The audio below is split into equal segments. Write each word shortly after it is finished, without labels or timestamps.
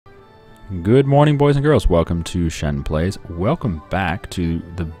Good morning, boys and girls. Welcome to Shenplays. Welcome back to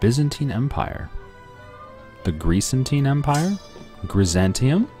the Byzantine Empire. The Byzantine Empire?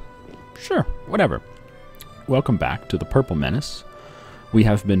 Byzantium? Sure, whatever. Welcome back to the Purple Menace. We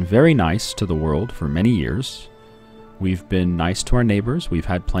have been very nice to the world for many years. We've been nice to our neighbors. We've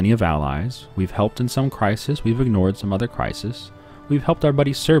had plenty of allies. We've helped in some crisis. We've ignored some other crisis. We've helped our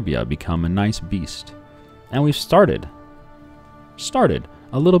buddy Serbia become a nice beast. And we've started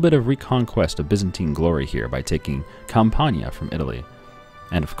a little bit of reconquest of Byzantine glory here by taking Campania from Italy,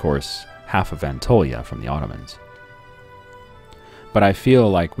 and of course, half of Anatolia from the Ottomans. But I feel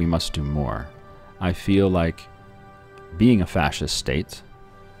like we must do more. I feel like, being a fascist state,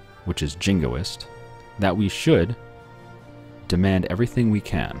 which is jingoist, that we should demand everything we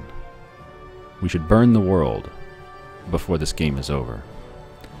can. We should burn the world before this game is over.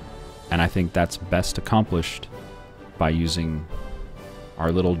 And I think that's best accomplished by using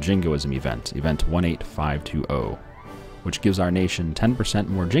our little jingoism event 18520, which gives our nation 10%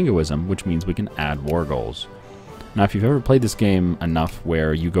 more jingoism, which means we can add war goals. Now, if you've ever played this game enough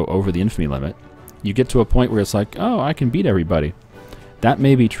where you go over the infamy limit, you get to a point where it's like, oh, I can beat everybody. That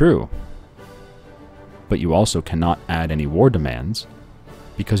may be true, but you also cannot add any war demands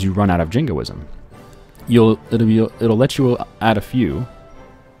because you run out of jingoism. It'll let you add a few,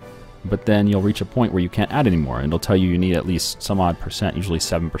 but then you'll reach a point where you can't add anymore, and it'll tell you need at least some odd percent, usually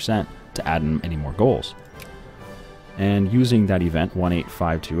 7%, to add in any more goals. And using that event,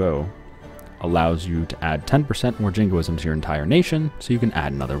 18520, allows you to add 10% more jingoism to your entire nation, so you can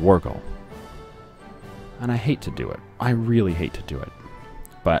add another war goal. And I hate to do it. I really hate to do it.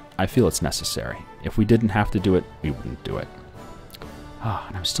 But I feel it's necessary. If we didn't have to do it, we wouldn't do it.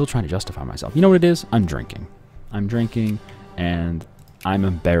 And I'm still trying to justify myself. You know what it is? I'm drinking. I'm drinking, and I'm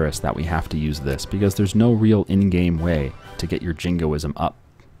embarrassed that we have to use this because there's no real in-game way to get your jingoism up,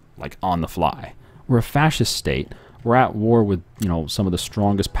 like on the fly. We're a fascist state. We're at war with, some of the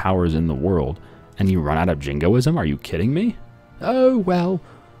strongest powers in the world, and you run out of jingoism? Are you kidding me? Oh, well,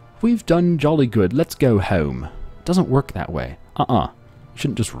 we've done jolly good. Let's go home. It doesn't work that way. You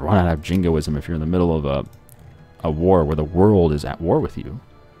shouldn't just run out of jingoism if you're in the middle of a war where the world is at war with you.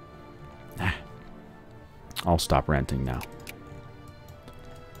 I'll stop ranting now.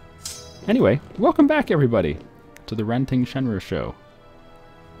 Anyway, welcome back, everybody, to the Ranting Shenryyr show,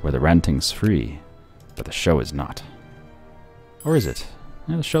 where the ranting's free, but the show is not. Or is it?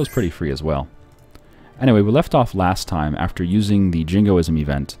 Yeah, the show's pretty free as well. Anyway, we left off last time after using the jingoism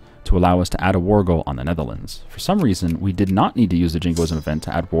event to allow us to add a war goal on the Netherlands. For some reason, we did not need to use the jingoism event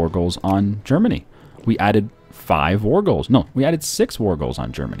to add war goals on Germany. We added 5 war goals. No, we added 6 war goals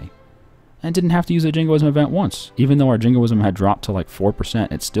on Germany. And didn't have to use the jingoism event once. Even though our jingoism had dropped to like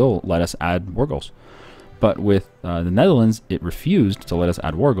 4%, it still let us add war goals. But with the Netherlands, it refused to let us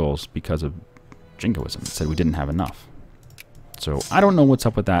add war goals because of jingoism. It said we didn't have enough. So I don't know what's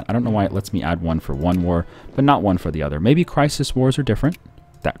up with that. I don't know why it lets me add one for one war, but not one for the other. Maybe crisis wars are different.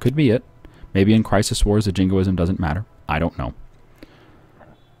 That could be it. Maybe in crisis wars, the jingoism doesn't matter. I don't know.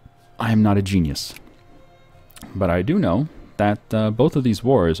 I am not a genius. But I do know that both of these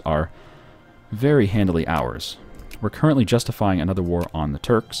wars are very handily ours. We're currently justifying another war on the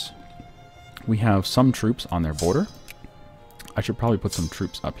Turks. We have some troops on their border. I should probably put some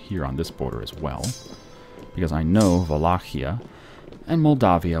troops up here on this border as well, because I know Wallachia and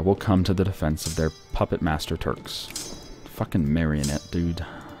Moldavia will come to the defense of their puppet master Turks. Fucking marionette, dude.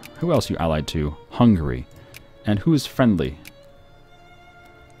 Who else you allied to? Hungary. And who is friendly?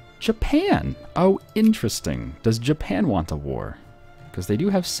 Japan! Oh, interesting. Does Japan want a war? Because they do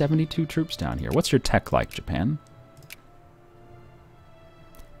have 72 troops down here. What's your tech like, Japan?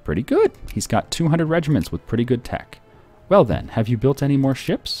 Pretty good. He's got 200 regiments with pretty good tech. Well then, have you built any more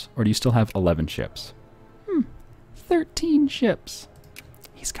ships? Or do you still have 11 ships? 13 ships.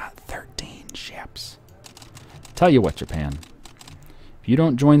 He's got 13 ships. Tell you what, Japan. If you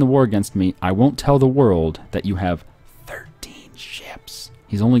don't join the war against me, I won't tell the world that you have 13 ships.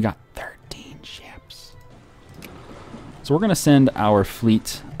 He's only got 13 ships. So we're going to send our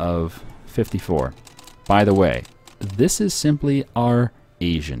fleet of 54. By the way, this is simply our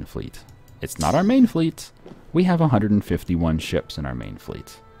Asian fleet. It's not our main fleet. We have 151 ships in our main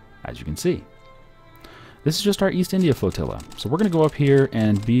fleet, as you can see. This is just our East India flotilla. So we're going to go up here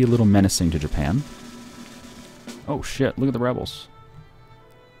and be a little menacing to Japan. Oh shit, look at the rebels.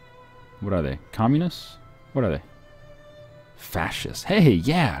 What are they? Communists? What are they? Fascists. Hey,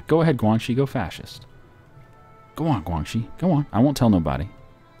 yeah, go ahead, Guangxi, go fascist. Go on, Guangxi, go on. I won't tell nobody.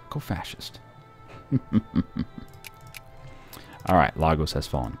 Go fascist. Alright, Lagos has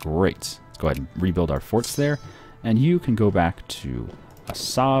fallen. Great. Let's go ahead and rebuild our forts there. And you can go back to a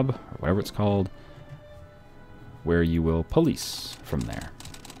Saab, or whatever it's called, where you will police from there.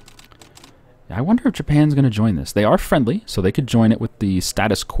 I wonder if Japan's going to join this. They are friendly, so they could join it with the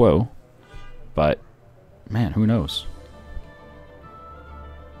status quo. But, man, who knows?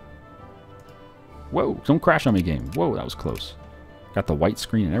 Whoa, don't crash on me, game. Whoa, that was close. Got the white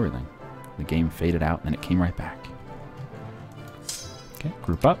screen and everything. The game faded out, and then it came right back. Okay,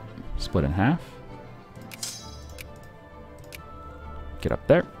 group up. Split in half. Get up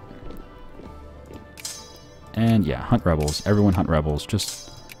there. And yeah, hunt rebels. Everyone hunt rebels.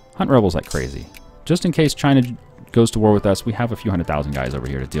 Just hunt rebels like crazy. Just in case China goes to war with us, we have a few 100,000 guys over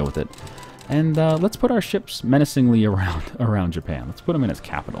here to deal with it. And let's put our ships menacingly around Japan. Let's put him in its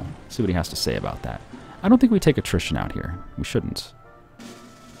capital. See what he has to say about that. I don't think we take attrition out here. We shouldn't.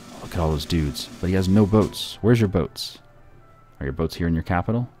 Look at all those dudes. But he has no boats. Where's your boats? Are your boats here in your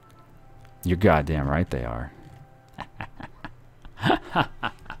capital? You're goddamn right they are.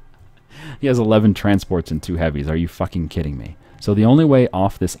 He has 11 transports and 2 heavies. Are you fucking kidding me? So the only way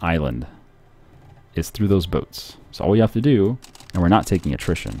off this island is through those boats. So all we have to do, and we're not taking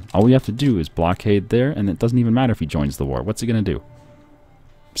attrition, all we have to do is blockade there, and it doesn't even matter if he joins the war. What's he going to do?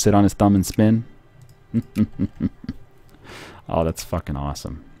 Sit on his thumb and spin? Oh, that's fucking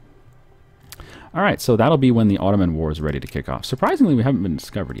awesome. Alright, so that'll be when the Ottoman War is ready to kick off. Surprisingly, we haven't been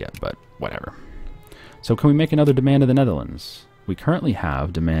discovered yet, but whatever. So can we make another demand of the Netherlands? We currently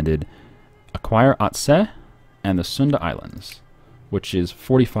have demanded acquire Aceh and the Sunda Islands, which is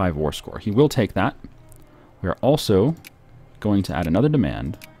 45 war score. He will take that. We are also going to add another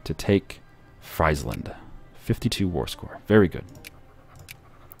demand to take Friesland, 52 war score. Very good.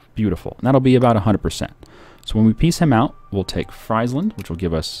 Beautiful. And that'll be about 100%. So when we piece him out, we'll take Friesland, which will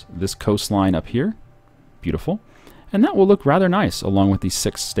give us this coastline up here. Beautiful. And that will look rather nice along with these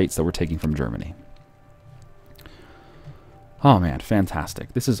 6 states that we're taking from Germany. Oh man,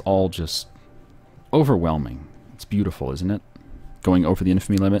 fantastic. This is all just overwhelming. It's beautiful, isn't it? Going over the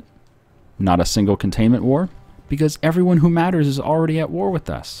infamy limit. Not a single containment war, because everyone who matters is already at war with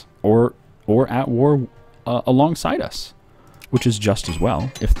us, or at war alongside us, which is just as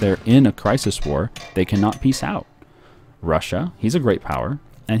well. If they're in a crisis war, they cannot peace out. Russia, he's a great power,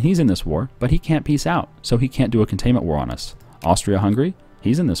 and he's in this war, but he can't peace out, so he can't do a containment war on us. Austria-Hungary,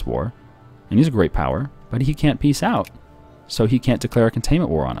 he's in this war, and he's a great power, but he can't peace out, so he can't declare a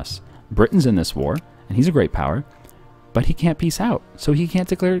containment war on us. Britain's in this war, and he's a great power, but he can't peace out, so he can't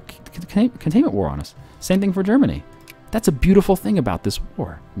declare a containment war on us. Same thing for Germany. That's a beautiful thing about this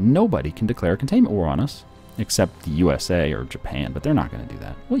war. Nobody can declare a containment war on us, except the USA or Japan, but they're not going to do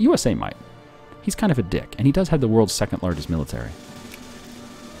that. Well, USA might. He's kind of a dick, and he does have the world's 2nd largest military.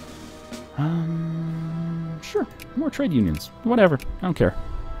 Sure. More trade unions. Whatever. I don't care.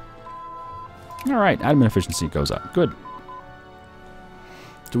 Alright, admin efficiency goes up. Good.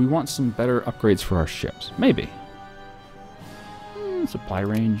 Do we want some better upgrades for our ships? Maybe. Supply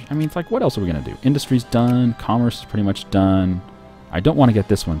range. I mean, it's like, what else are we going to do? Industry's done. Commerce is pretty much done. I don't want to get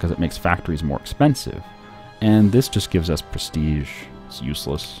this one because it makes factories more expensive. And this just gives us prestige. It's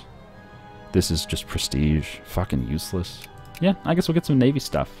useless. This is just prestige. Fucking useless. Yeah, I guess we'll get some Navy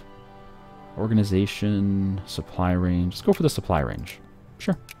stuff. Organization, supply range. Let's go for the supply range.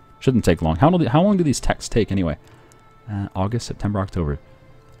 Sure. Shouldn't take long. How long do these techs take anyway? August, September, October.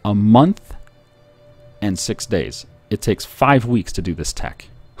 A month and 6 days. It takes 5 weeks to do this tech.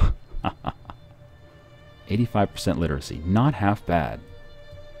 85% literacy. Not half bad.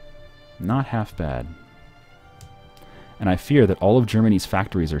 Not half bad. And I fear that all of Germany's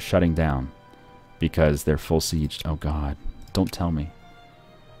factories are shutting down because they're full sieged. Oh god. Don't tell me.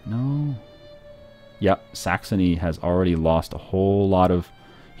 No. Yep. Saxony has already lost a whole lot of...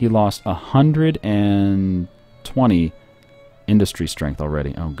 He lost 120 industry strength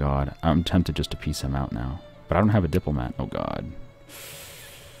already. Oh god. I'm tempted just to piece him out now. But I don't have a diplomat. Oh god.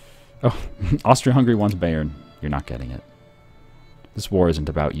 Oh, Austria-Hungary wants Bayern. You're not getting it. This war isn't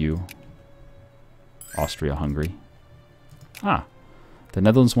about you. Austria-Hungary. Ah. The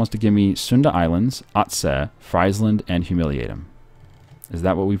Netherlands wants to give me Sunda Islands, Aceh, Friesland, and humiliate him. Is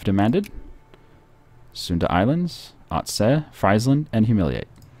that what we've demanded? Sunda Islands, Aceh, Friesland, and humiliate.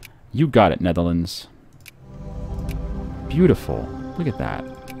 You got it, Netherlands. Beautiful. Look at that.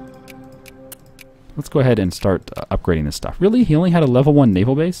 Let's go ahead and start upgrading this stuff. Really? He only had a level 1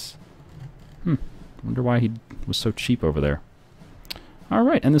 naval base? Wonder why he was so cheap over there.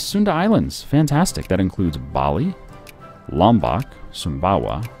 Alright, and the Sunda Islands. Fantastic. That includes Bali, Lombok,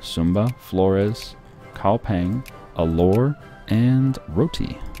 Sumbawa, Sumba, Flores, Kaopeng, Alor, and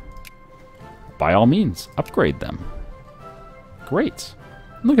Roti. By all means, upgrade them. Great.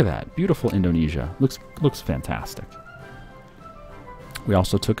 Look at that. Beautiful Indonesia. Looks fantastic. We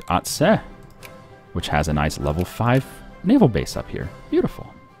also took Atse, which has a nice level 5 naval base up here.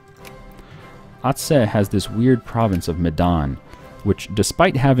 Beautiful. Atse has this weird province of Medan, which,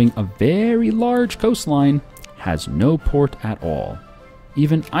 despite having a very large coastline, has no port at all.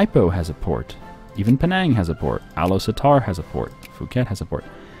 Even Ipoh has a port. Even Penang has a port. Alo-Sitar has a port. Phuket has a port.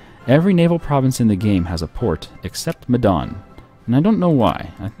 Every naval province in the game has a port, except Medan. And I don't know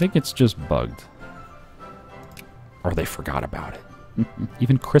why. I think it's just bugged. Or they forgot about it.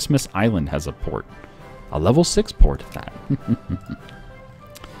 Even Christmas Island has a port. A level 6 port at that.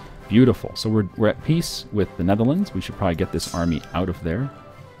 Beautiful. So we're at peace with the Netherlands. We should probably get this army out of there.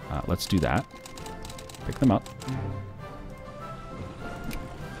 Let's do that. Pick them up.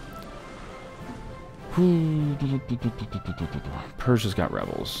 Persia's got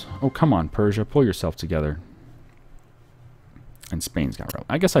rebels. Oh, come on, Persia. Pull yourself together. And Spain's got rebels.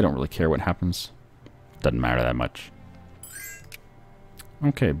 I guess I don't really care what happens. Doesn't matter that much.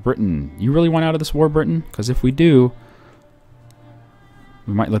 Okay, Britain. You really want out of this war, Britain? Because if we do,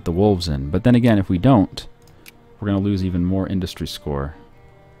 we might let the wolves in. But then again, if we don't, we're going to lose even more industry score.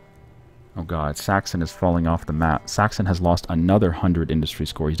 Oh god, Saxon is falling off the map. Saxon has lost another 100 industry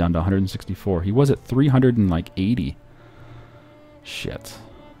score. He's down to 164. He was at 380. Shit.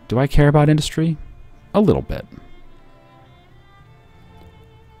 Do I care about industry? A little bit.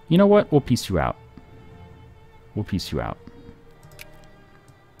 You know what? We'll piece you out. We'll piece you out.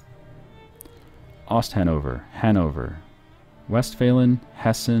 Ost-Hanover, Hanover, Westphalen,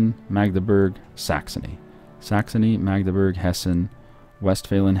 Hessen, Magdeburg, Saxony. Saxony, Magdeburg, Hessen,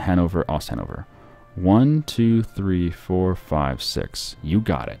 Westphalen, Hanover, Ost-Hanover. 1, 2, 3, 4, 5, 6. You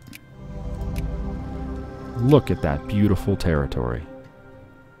got it. Look at that beautiful territory.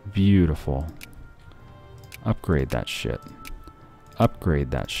 Beautiful. Upgrade that shit.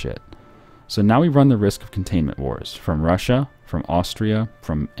 Upgrade that shit. So now we run the risk of containment wars. From Russia, from Austria,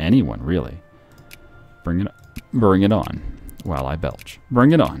 from anyone, really. Bring it on. While I belch.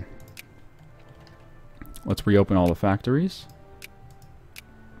 Bring it on. Let's reopen all the factories.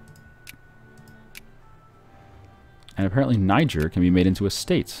 And apparently Niger can be made into a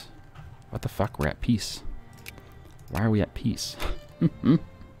state. What the fuck? We're at peace. Why are we at peace? Well,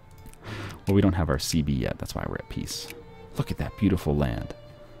 we don't have our CB yet. That's why we're at peace. Look at that beautiful land.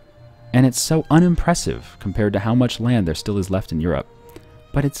 And it's so unimpressive compared to how much land there still is left in Europe.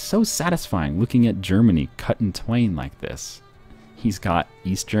 But it's so satisfying looking at Germany cut in twain like this. He's got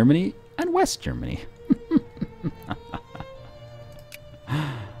East Germany and West Germany.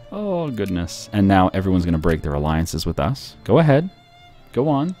 Oh, goodness. And now everyone's going to break their alliances with us. Go ahead. Go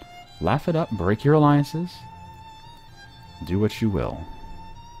on. Laugh it up. Break your alliances. Do what you will.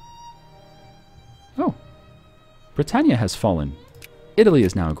 Oh. Britannia has fallen. Italy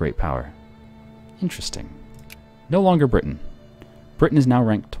is now a great power. Interesting. No longer Britain. Britain is now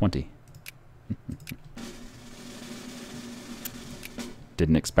ranked 20.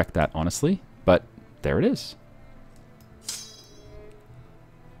 Didn't expect that, honestly, but there it is.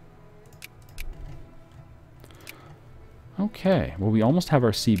 Okay, well, we almost have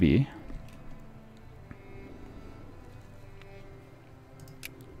our CB.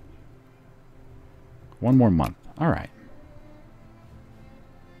 One more month. All right.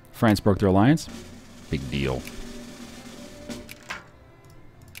 France broke their alliance. Big deal.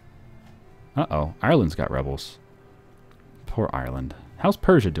 Uh-oh. Ireland's got rebels. Poor Ireland. How's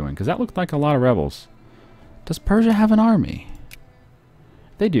Persia doing? Because that looked like a lot of rebels. Does Persia have an army?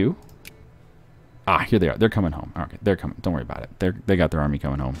 They do. Ah, here they are. They're coming home. Okay, they're coming. Don't worry about it. They got their army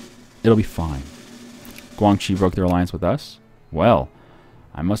coming home. It'll be fine. Guangxi broke their alliance with us. Well,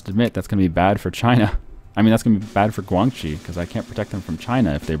 I must admit that's going to be bad for China. I mean, that's going to be bad for Guangxi because I can't protect them from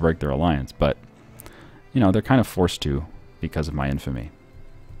China if they break their alliance. But, you know, they're kind of forced to because of my infamy.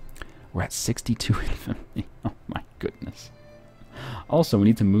 We're at 62 infamy. Oh, my goodness. Also, we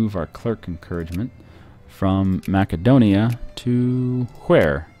need to move our clerk encouragement from Macedonia to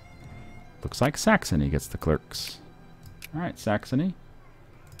where? Looks like Saxony gets the clerks. All right, Saxony.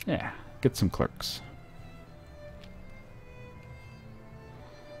 Yeah, get some clerks.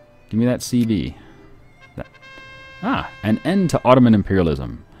 Give me that CB. An end to Ottoman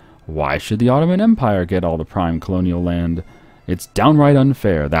imperialism. Why should the Ottoman Empire get all the prime colonial land? It's downright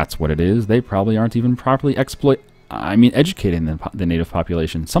unfair. That's what it is. They probably aren't even properly educating the native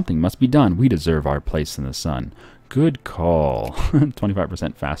population. Something must be done. We deserve our place in the sun. Good call.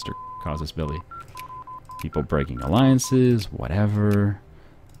 25% faster. Causes Billy. People breaking alliances, whatever.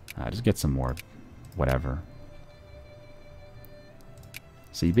 Just get some more, whatever.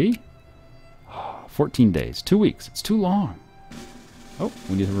 CB? 14 days. 2 weeks. It's too long. Oh,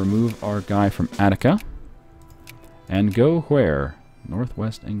 we need to remove our guy from Attica. And go where?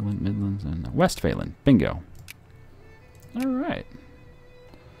 Northwest England, Midlands, and Westphalen. Bingo. Alright.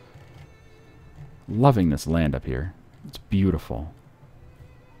 Loving this land up here. It's beautiful.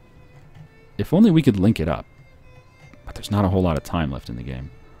 If only we could link it up. But there's not a whole lot of time left in the game.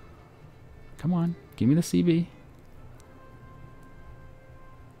 Come on, give me the CB.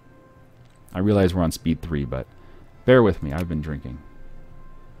 I realize we're on speed 3, but bear with me, I've been drinking.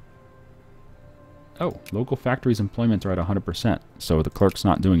 Oh, local factories' employment are at 100%, so the clerk's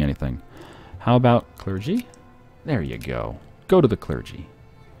not doing anything. How about clergy? There you go. Go to the clergy.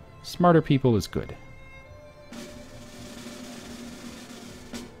 Smarter people is good.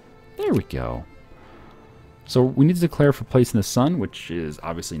 There we go. So we need to declare for place in the sun, which is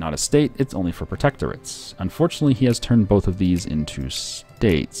obviously not a state, it's only for protectorates. Unfortunately, he has turned both of these into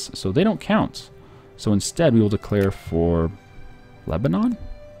states, so they don't count. So instead, we will declare for Lebanon?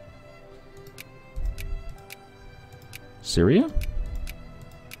 Syria?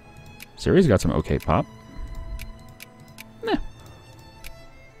 Syria's got some okay pop. Nah.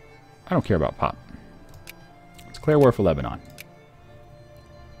 I don't care about pop. Let's declare war for Lebanon.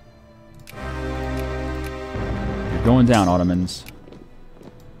 You're going down, Ottomans.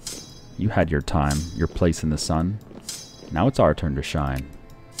 You had your time, your place in the sun. Now it's our turn to shine.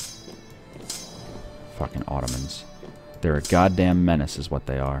 Fucking Ottomans. They're a goddamn menace is what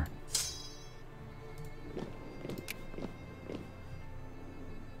they are.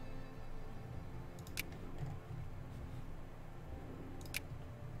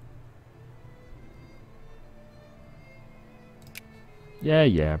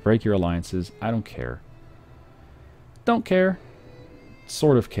 Yeah, break your alliances. I don't care. Don't care.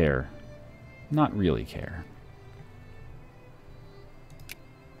 Sort of care. Not really care.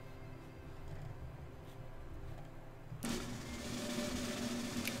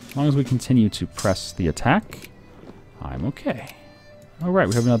 As long as we continue to press the attack, I'm okay. Alright,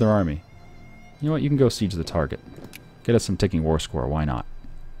 we have another army. You know what? You can go siege the target. Get us some ticking war score. Why not?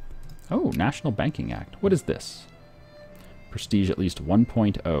 Oh, National Banking Act. What is this? Prestige at least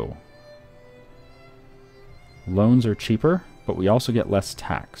 1.0. Loans are cheaper, but we also get less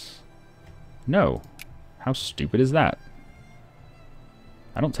tax. No. How stupid is that?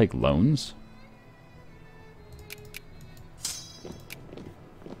 I don't take loans.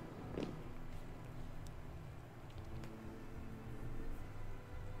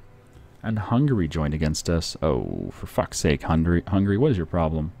 And Hungary joined against us. Oh, for fuck's sake, Hungary, what is your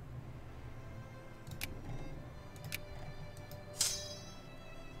problem?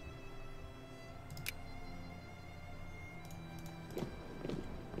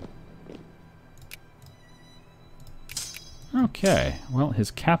 Okay, well,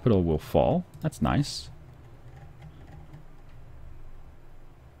 his capital will fall. That's nice.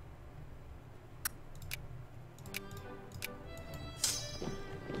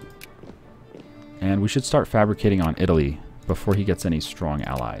 And we should start fabricating on Italy before he gets any strong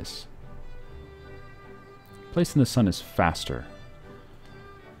allies. Place in the sun is faster.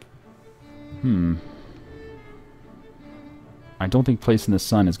 I don't think place in the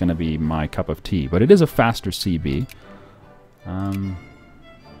sun is going to be my cup of tea, but it is a faster CB.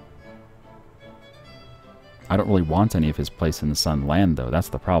 I don't really want any of his place in the sun land, though. That's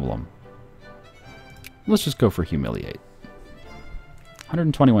the problem. Let's just go for humiliate.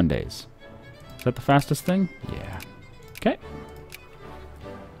 121 days. Is that the fastest thing? Yeah. Okay.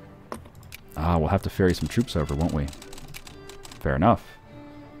 Ah, we'll have to ferry some troops over, won't we? Fair enough.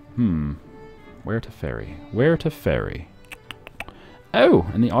 Where to ferry? Where to ferry? Oh,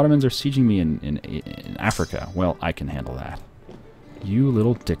 and the Ottomans are sieging me in Africa. Well, I can handle that. You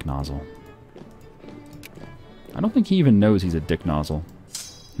little dick nozzle. I don't think he even knows he's a dick nozzle.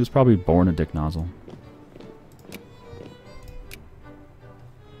 He was probably born a dick nozzle.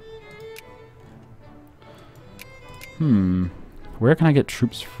 Where can I get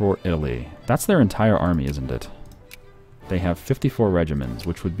troops for Italy? That's their entire army, isn't it? They have 54 regiments,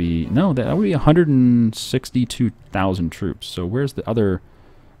 which would be... No, that would be 162,000 troops. So where's the other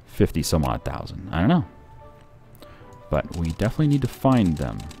 50-some-odd thousand? I don't know. But we definitely need to find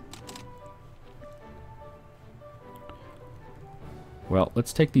them. Well,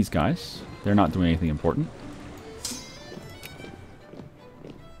 let's take these guys. They're not doing anything important.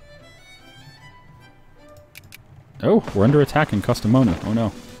 Oh, we're under attack in Kastamonu. Oh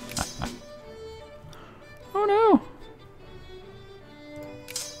no. Oh no!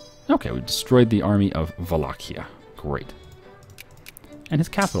 Okay, we destroyed the army of Wallachia. Great. And his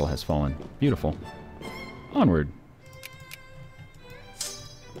capital has fallen. Beautiful. Onward.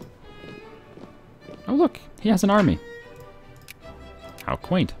 Oh look, he has an army. How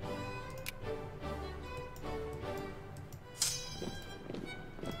quaint.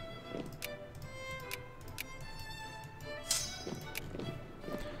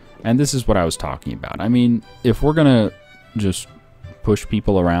 And this is what I was talking about. I mean, if we're going to just push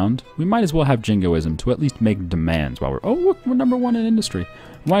people around, we might as well have jingoism to at least make demands while we're... Oh, look, we're #1 in industry.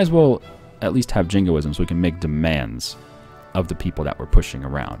 We might as well at least have jingoism so we can make demands of the people that we're pushing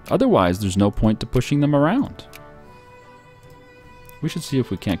around. Otherwise, there's no point to pushing them around. We should see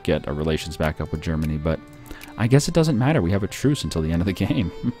if we can't get our relations back up with Germany, but I guess it doesn't matter. We have a truce until the end of the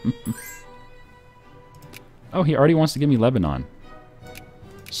game. Oh, he already wants to give me Lebanon.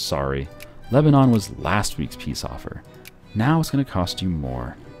 Sorry. Lebanon was last week's peace offer. Now it's going to cost you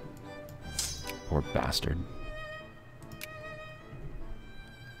more. Poor bastard.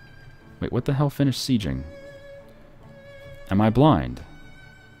 Wait, what the hell finished sieging? Am I blind?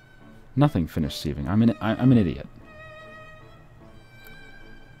 Nothing finished sieging. I'm an idiot.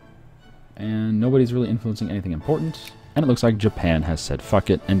 And nobody's really influencing anything important. And it looks like Japan has said fuck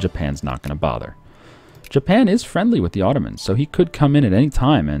it, and Japan's not going to bother. Japan is friendly with the Ottomans, so he could come in at any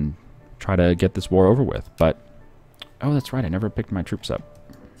time and try to get this war over with. But, oh, that's right, I never picked my troops up.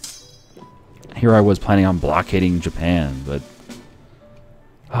 Here I was planning on blockading Japan, but...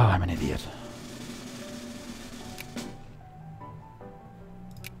 Oh, I'm an idiot.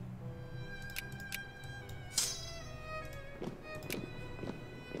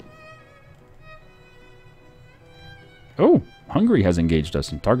 Oh, Hungary has engaged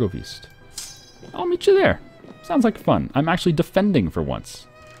us in Targovist. I'll meet you there. Sounds like fun. I'm actually defending for once.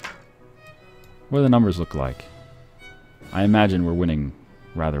 What do the numbers look like? I imagine we're winning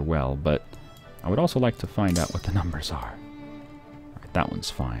rather well, but I would also like to find out what the numbers are. Alright, that one's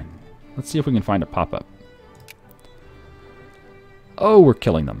fine. Let's see if we can find a pop-up. Oh, we're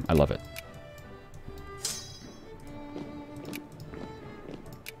killing them. I love it.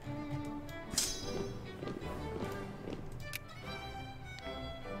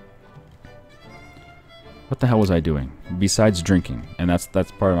 What the hell was I doing? Besides drinking. And that's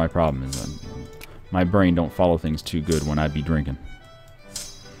part of my problem, is that my brain don't follow things too good when I be drinking.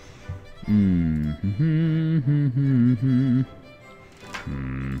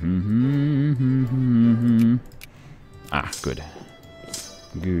 Ah, good.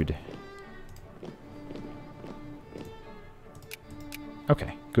 Good.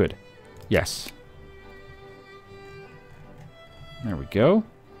 Okay, good. Yes. There we go.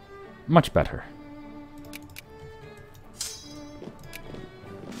 Much better.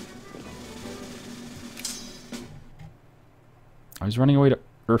 I was running away to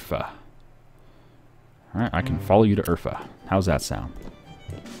Urfa. Alright, I can follow you to Urfa. How's that sound?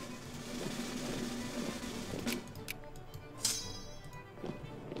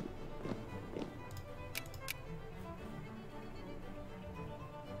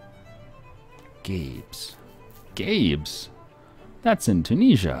 Gabes. Gabes? That's in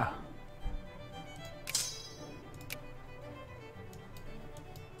Tunisia.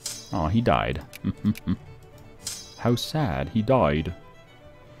 Oh, he died. How sad. He died.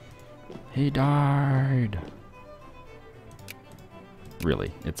 He died.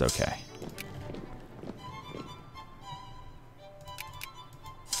 Really, it's okay.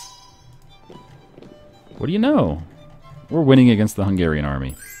 What do you know? We're winning against the Hungarian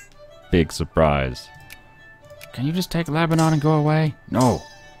army. Big surprise. Can you just take Lebanon and go away? No.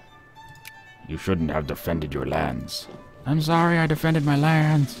 You shouldn't have defended your lands. I'm sorry I defended my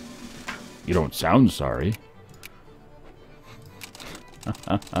lands. You don't sound sorry.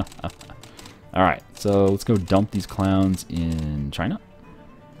 Alright, so let's go dump these clowns in China.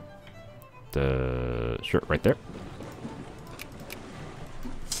 Sure, right there.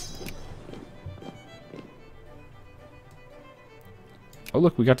 Oh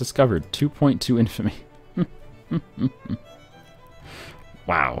look, we got discovered. 2.2 infamy.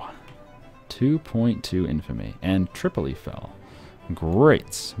 Wow. 2.2 infamy. And Tripoli fell.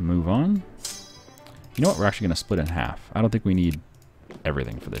 Great. Move on. You know what? We're actually going to split in half. I don't think we need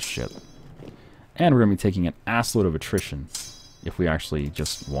everything for this shit. And we're going to be taking an assload of attrition if we actually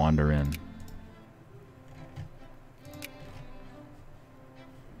just wander in.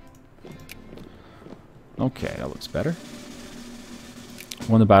 Okay, that looks better.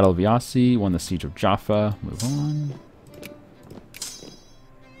 Won the Battle of Iasi, won the Siege of Jaffa. Move on.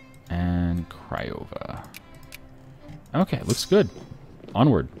 And Craiova. Okay, looks good.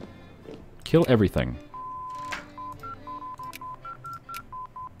 Onward. Kill everything.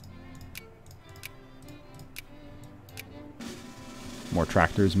 More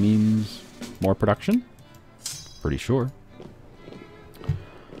tractors means more production? Pretty sure.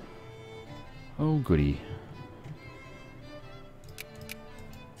 Oh, goody.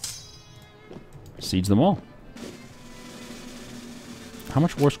 Siege them all. How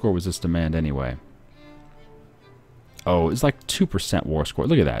much war score was this demand anyway? Oh, it's like 2% war score.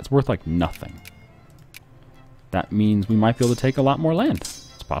 Look at that. It's worth like nothing. That means we might be able to take a lot more land.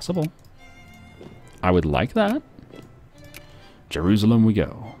 It's possible. I would like that. Jerusalem we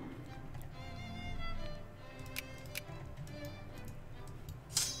go.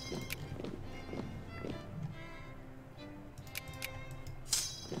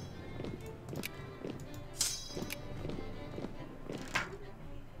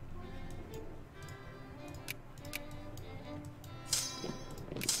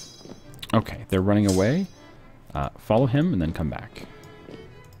 Okay, they're running away. Follow him and then come back.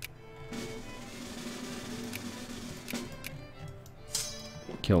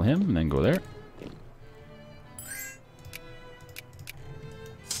 Kill him and then go there.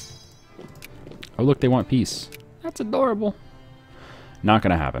 Oh, look, they want peace. That's adorable. Not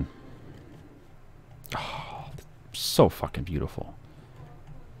gonna happen. Oh, so fucking beautiful.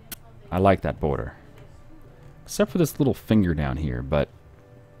 I like that border. Except for this little finger down here, but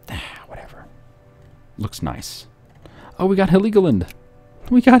whatever. Looks nice. Oh, we got Heligoland.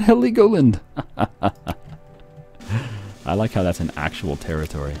 We got Heligoland. I like how that's an actual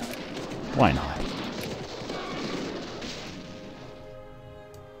territory. Why not?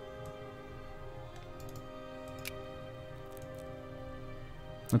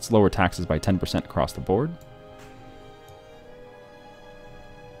 Let's lower taxes by 10% across the board.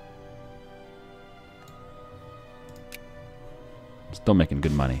 Still making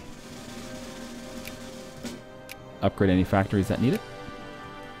good money. Upgrade any factories that need it.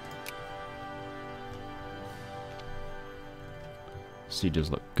 Sieges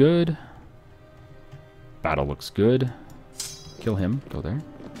look good. Battle looks good. Kill him. Go there.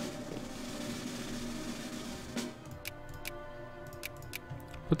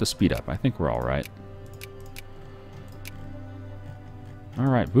 Put the speed up. I think we're all right. All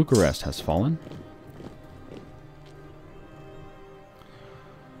right, Bucharest has fallen.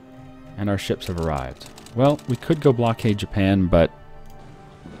 And our ships have arrived. Well, we could go blockade Japan, but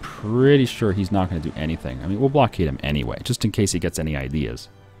pretty sure he's not going to do anything. I mean, we'll blockade him anyway, just in case he gets any ideas.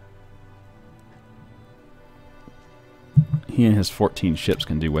 He and his 14 ships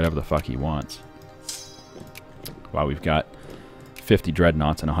can do whatever the fuck he wants. Wow, we've got 50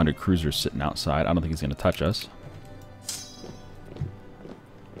 dreadnoughts and 100 cruisers sitting outside. I don't think he's going to touch us.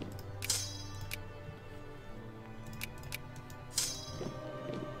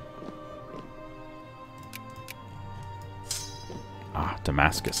 Ah,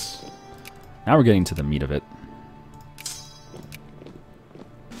 Damascus. Now we're getting to the meat of it.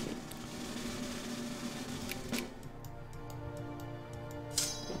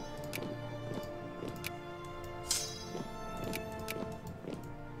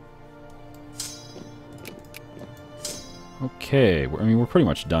 Okay, I mean, we're pretty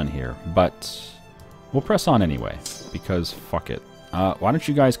much done here, but we'll press on anyway, because fuck it. Why don't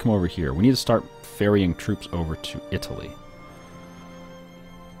you guys come over here? We need to start ferrying troops over to Italy.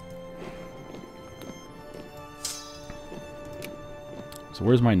 So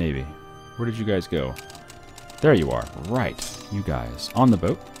where's my navy? Where did you guys go? There you are. Right, you guys. On the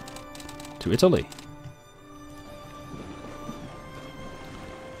boat to Italy.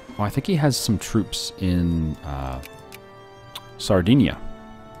 Oh, I think he has some troops in Sardinia.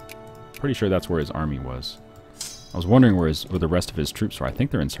 Pretty sure that's where his army was. I was wondering where the rest of his troops were. I think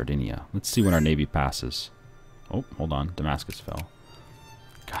they're in Sardinia. Let's see when our navy passes. Oh, hold on. Damascus fell.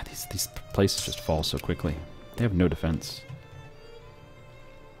 God, these places just fall so quickly. They have no defense.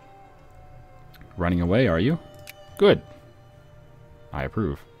 Running away, are you? Good. I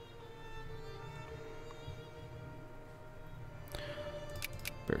approve.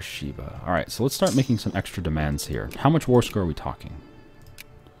 Beersheba. Alright, so let's start making some extra demands here. How much war score are we talking?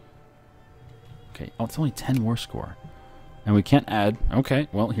 Okay, oh, it's only 10 war score. And we can't add... Okay,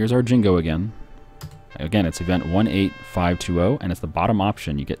 well, here's our Jingo again. Again, it's event 18520, and it's the bottom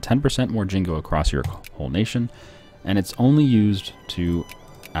option. You get 10% more Jingo across your whole nation, and it's only used to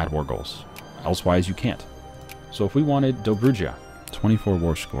add war goals. Elsewise, you can't. So if we wanted Dobruja, 24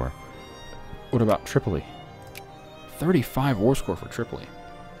 war score. What about Tripoli? 35 war score for Tripoli.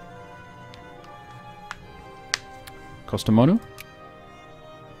 Kastamonu?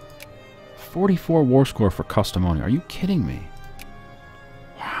 44 war score for Kastamonu. Are you kidding me?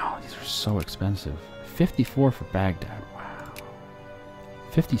 Wow, these are so expensive. 54 for Baghdad. Wow.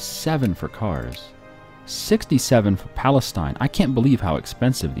 57 for Kars. 67 for Palestine. I can't believe how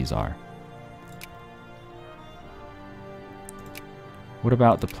expensive these are. What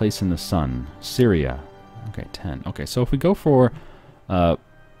about the place in the sun? Syria. Okay, 10. Okay, so if we go for not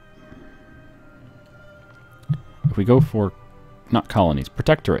colonies,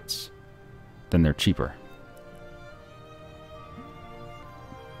 protectorates, then they're cheaper.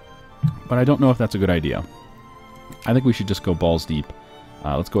 but I don't know if that's a good idea. I think we should just go balls deep.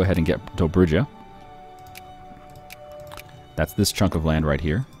 Let's go ahead and get Dobruja. That's this chunk of land right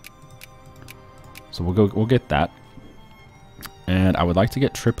here. So we'll get that. And I would like to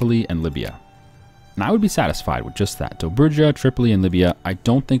get Tripoli and Libya. And I would be satisfied with just that. Dobruja, Tripoli, and Libya. I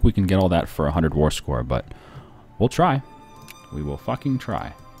don't think we can get all that for 100 war score, but we'll try. We will fucking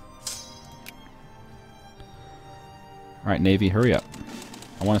try. Alright, Navy, hurry up.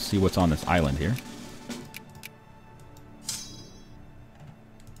 I want to see what's on this island here.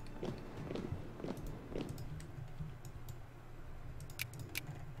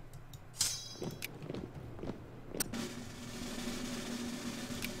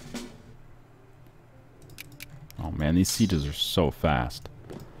 Oh man, these sieges are so fast.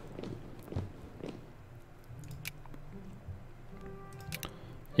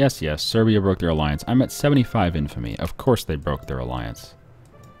 Yes, yes, Serbia broke their alliance. I'm at 75 infamy. Of course they broke their alliance.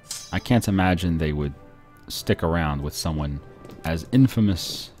 I can't imagine they would stick around with someone as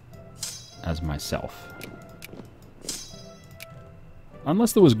infamous as myself.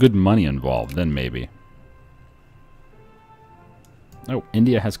 Unless there was good money involved, then maybe. Oh,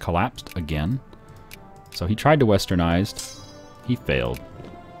 India has collapsed again. So he tried to westernize. He failed.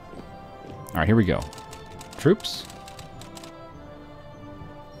 Alright, here we go. Troops?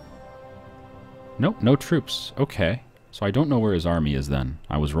 Nope, no troops. Okay. So I don't know where his army is then.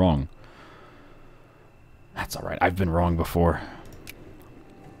 I was wrong. That's alright. I've been wrong before.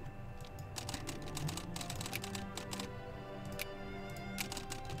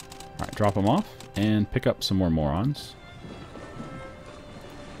 Alright, drop them off and pick up some more morons.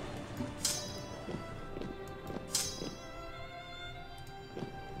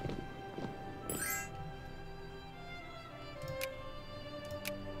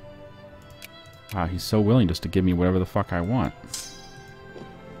 Wow, he's so willing just to give me whatever the fuck I want.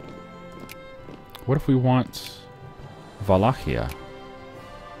 What if we want Wallachia?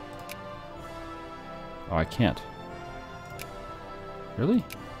 Oh, I can't. Really?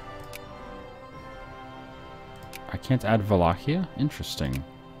 I can't add Wallachia? Interesting.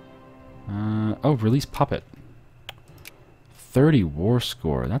 Oh, release puppet. 30 war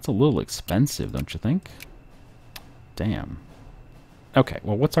score. That's a little expensive, don't you think? Damn. Okay,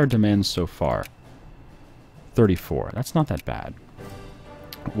 well, what's our demands so far? 34. That's not that bad.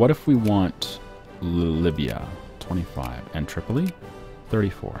 What if we want Libya? 25. And Tripoli?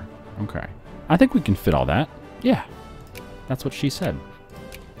 34. Okay. I think we can fit all that. Yeah. That's what she said.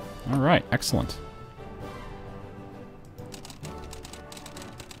 Alright, excellent.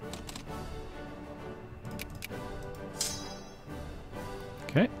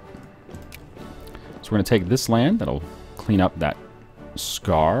 Okay. So we're going to take this land. That'll clean up that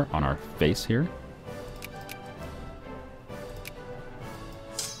scar on our face here.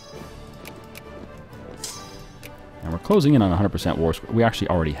 And we're closing in on 100% war score. We actually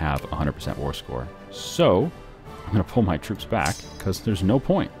already have 100% war score. So, I'm going to pull my troops back, because there's no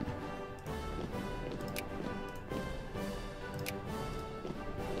point.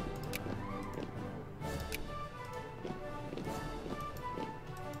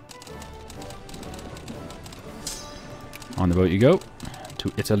 On the boat you go.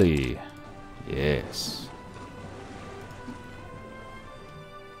 To Italy. Yes.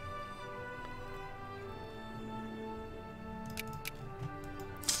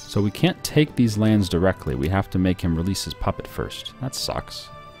 So we can't take these lands directly. We have to make him release his puppet first. That sucks.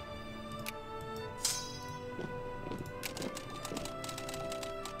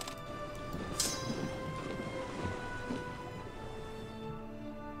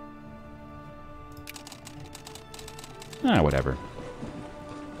 Ah, whatever.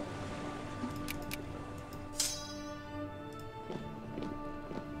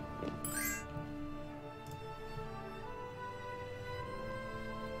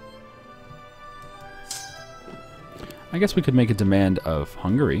 I guess we could make a demand of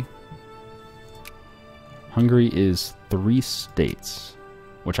Hungary. Hungary is 3 states,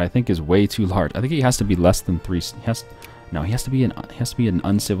 which I think is way too large. I think he has to be less than 3. He has to be an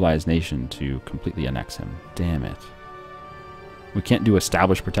uncivilized nation to completely annex him. Damn it. We can't do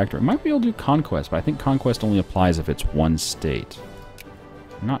established protector. We might be able to do conquest, but I think conquest only applies if it's 1 state.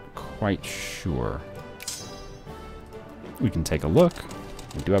 I'm not quite sure. We can take a look.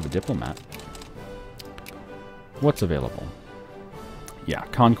 We do have a diplomat. What's available? Yeah,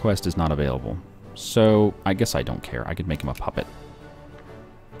 conquest is not available. So, I guess I don't care. I could make him a puppet.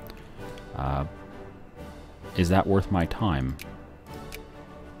 Is that worth my time?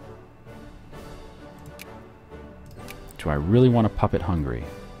 Do I really want to puppet Hungary?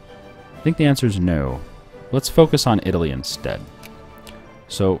 I think the answer is no. Let's focus on Italy instead.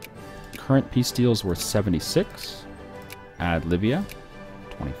 So, current peace deal is worth 76. Add Libya,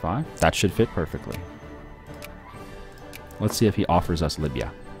 25. That should fit perfectly. Let's see if he offers us Libya.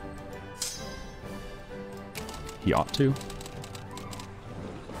 He ought to.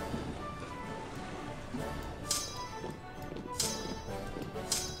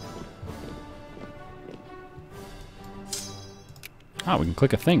 Oh, we can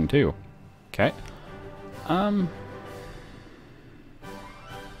click a thing too. Okay.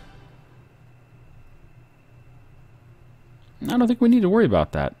 I don't think we need to worry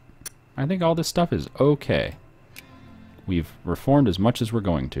about that. I think all this stuff is okay. We've reformed as much as we're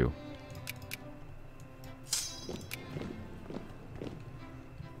going to.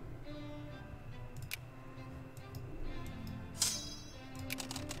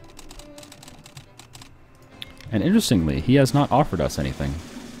 And interestingly, he has not offered us anything.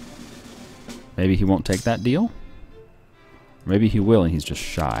 Maybe he won't take that deal? Maybe he will and he's just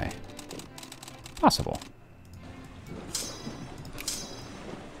shy. Possible.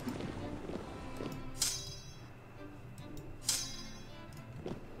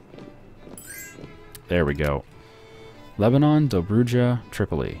 There we go. Lebanon, Dobruja,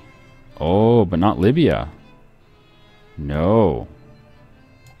 Tripoli. Oh, but not Libya. No.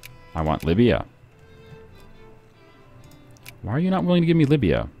 I want Libya. Why are you not willing to give me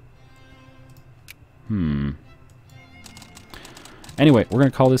Libya? Anyway, we're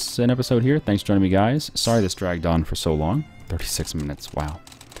going to call this an episode here. Thanks for joining me, guys. Sorry this dragged on for so long. 36 minutes. Wow.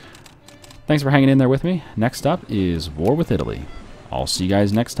 Thanks for hanging in there with me. Next up is War with Italy. I'll see you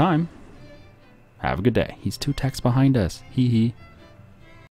guys next time. Have a good day. He's 2 texts behind us. Hee hee.